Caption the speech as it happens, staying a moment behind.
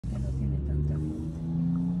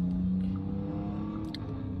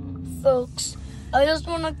folks, I just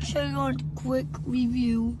want to show you a quick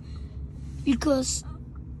review because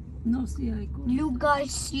you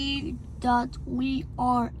guys see that we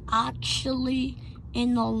are actually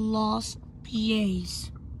in the lost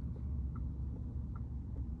PAs.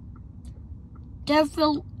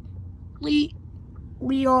 Definitely,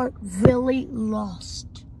 we are really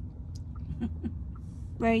lost.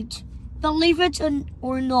 Right? Believe it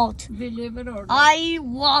or not. Believe it or not. I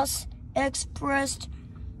was expressed,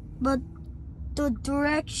 but the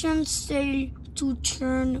directions say to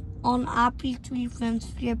turn on AP3 fence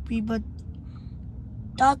flippy, but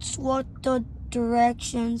that's what the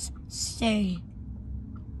directions say.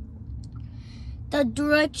 The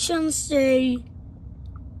directions say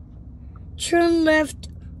turn left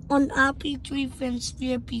on AP3 fence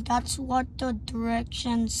flippy. That's what the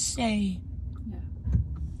directions say. Yeah.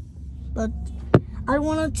 But I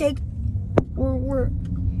want to take, we're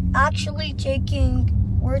taking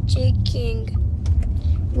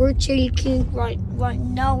right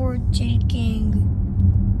now we're taking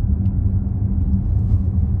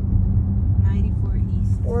 94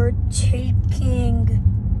 East. We're taking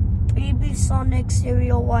Baby Sonic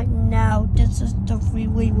cereal right now. This is the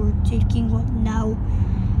freeway we're taking right now.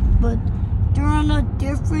 But they're on a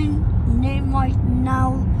different name right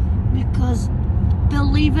now because,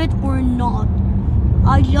 believe it or not,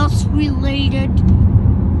 I just related.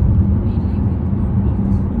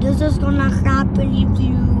 This is gonna happen if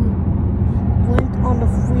you went on the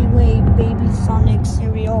freeway, Baby Sonic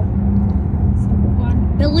cereal.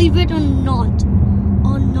 Believe it or not,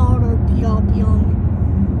 another Pyong.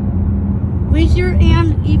 Raise your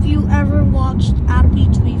hand if you ever watched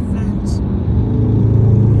AP3 Friends.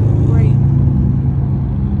 Great.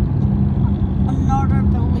 Another,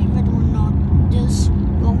 believe it or not, this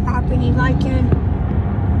will happen if I can.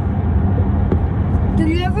 Do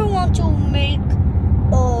you ever want to make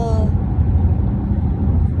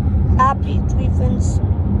AP3 Friends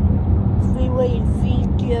freeway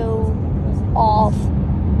video of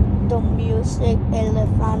the music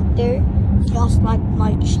Elefante, just like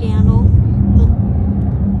my channel? But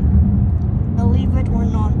believe it or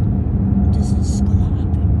not, this is gonna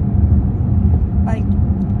happen. Right,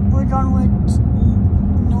 we're done with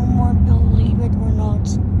no more believe it or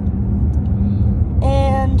not.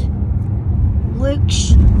 And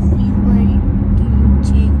which freeway do you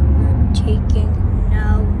think we're taking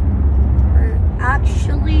now? We're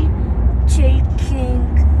actually taking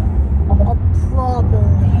a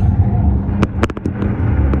probably.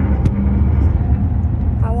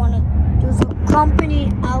 There's a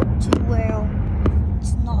company out to where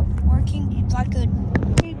it's not working. If I could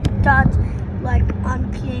keep that like I'm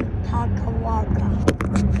playing Pakawaka,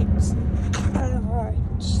 it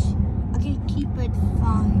hurts. I can keep it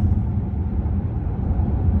fine.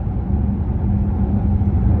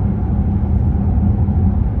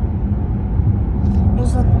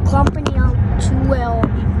 There's a company out to well.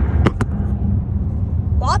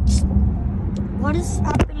 What is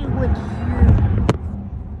happening with you?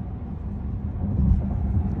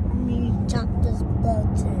 Let me tap this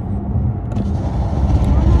button.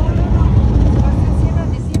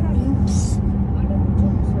 Oops.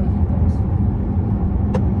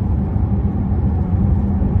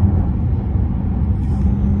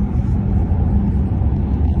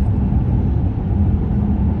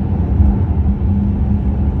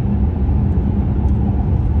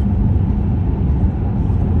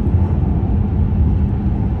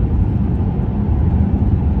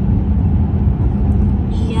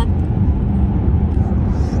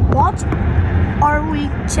 What are we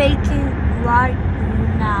taking right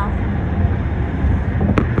now?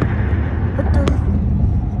 But the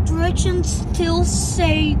directions still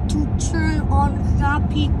say to turn on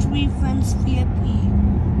AP3 Friends VIP.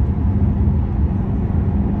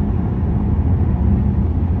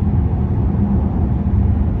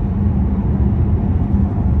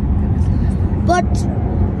 But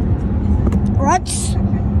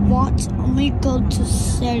let me go to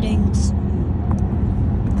settings.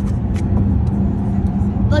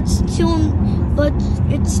 But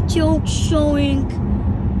it's still showing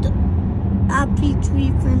the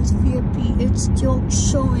AP3 Friends VIP. It's still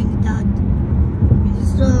showing that.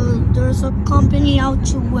 So there's a company out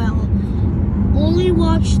to well. Only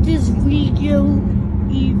watch this video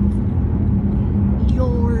if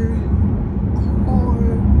your car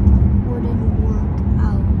wouldn't work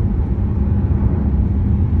out.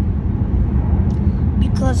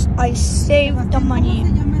 Because I saved the money.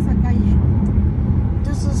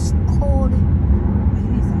 This is called,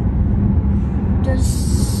 there's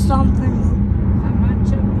something.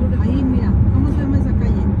 Ahí, mira, ¿cómo se llama esa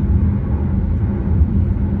calle?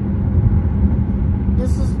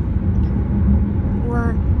 This is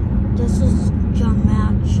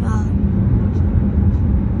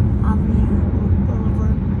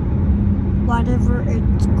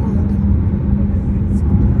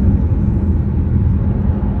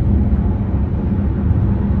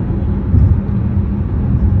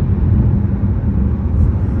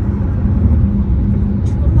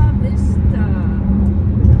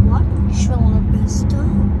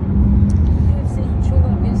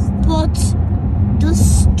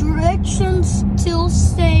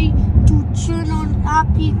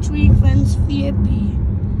Between Friends VIP.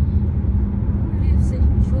 Who lives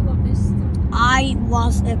in Chula Vista? I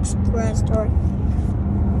was expressed or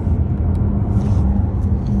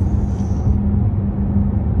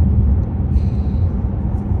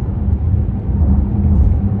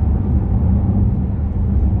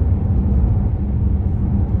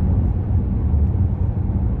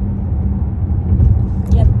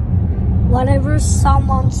whatever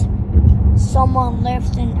someone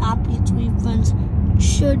left an app between friends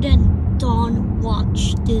shouldn't don't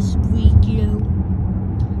watch this video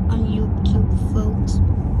on YouTube, folks.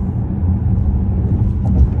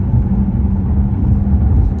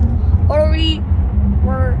 Or we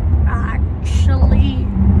were actually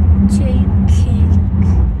taking.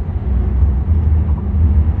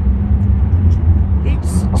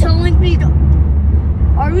 It's telling me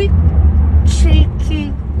are we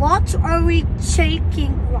taking? What are we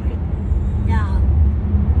taking right now?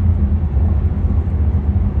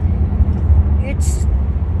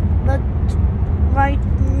 But right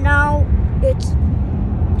now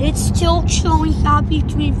it's still showing Happy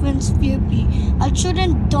Between Friends VIP. I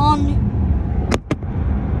shouldn't done.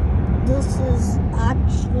 This is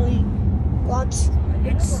actually what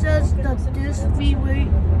it says that this freeway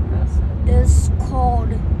is called.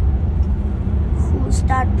 Who's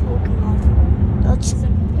that Pokemon? That's.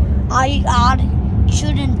 I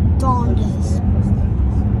shouldn't done this.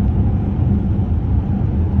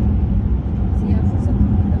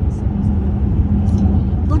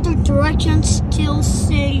 But the directions still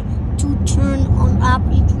say to turn on App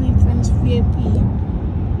Between Friends VIP.